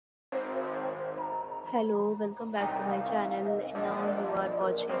Hello, welcome back to my channel. And now you are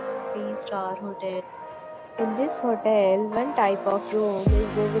watching a 3-star hotel. In this hotel, one type of room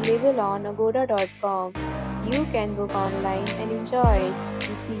is available on agoda.com. You can book online and enjoy it.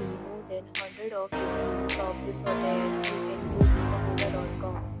 To see more than 100 of reviews of this hotel, you can go to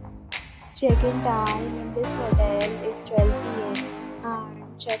agoda.com. Check-in time in this hotel is 12 p.m.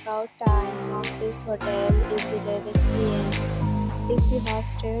 and check-out time of this hotel is 11 p.m. If you have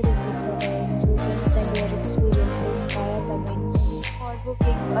stayed in this hotel, you can send your experiences via comments. For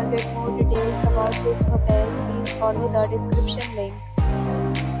booking or get more details about this hotel, please follow the description link.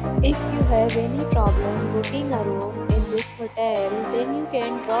 If you have any problem booking a room in this hotel, then you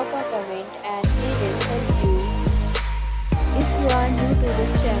can drop a comment and we will help you. If you are new to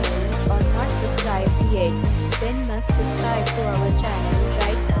this channel or not subscribed yet, then must subscribe to our channel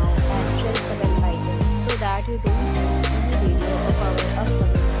right now and press the bell icon so that you don't miss any video of our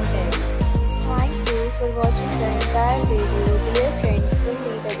upcoming hotel. Thank you for watching the entire video. Dear friends, we'll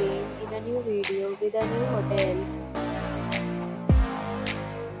meet again in a new video with a new hotel.